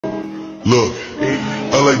Look,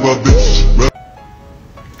 I like my bitches.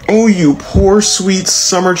 Oh, you poor, sweet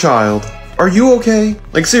summer child. Are you okay?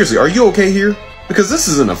 Like, seriously, are you okay here? Because this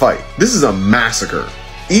isn't a fight. This is a massacre.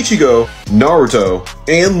 Ichigo, Naruto,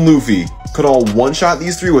 and Luffy could all one-shot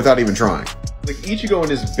these three without even trying. Like, Ichigo in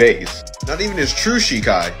his base, not even his true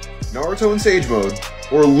Shikai, Naruto in Sage Mode,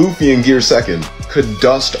 or Luffy in Gear 2nd could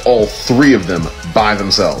dust all three of them by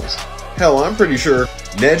themselves. Hell, I'm pretty sure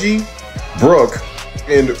Neji, Brook,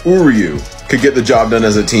 and Uryu could get the job done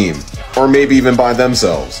as a team, or maybe even by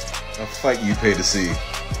themselves. A fight you pay to see.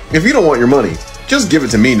 If you don't want your money, just give it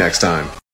to me next time.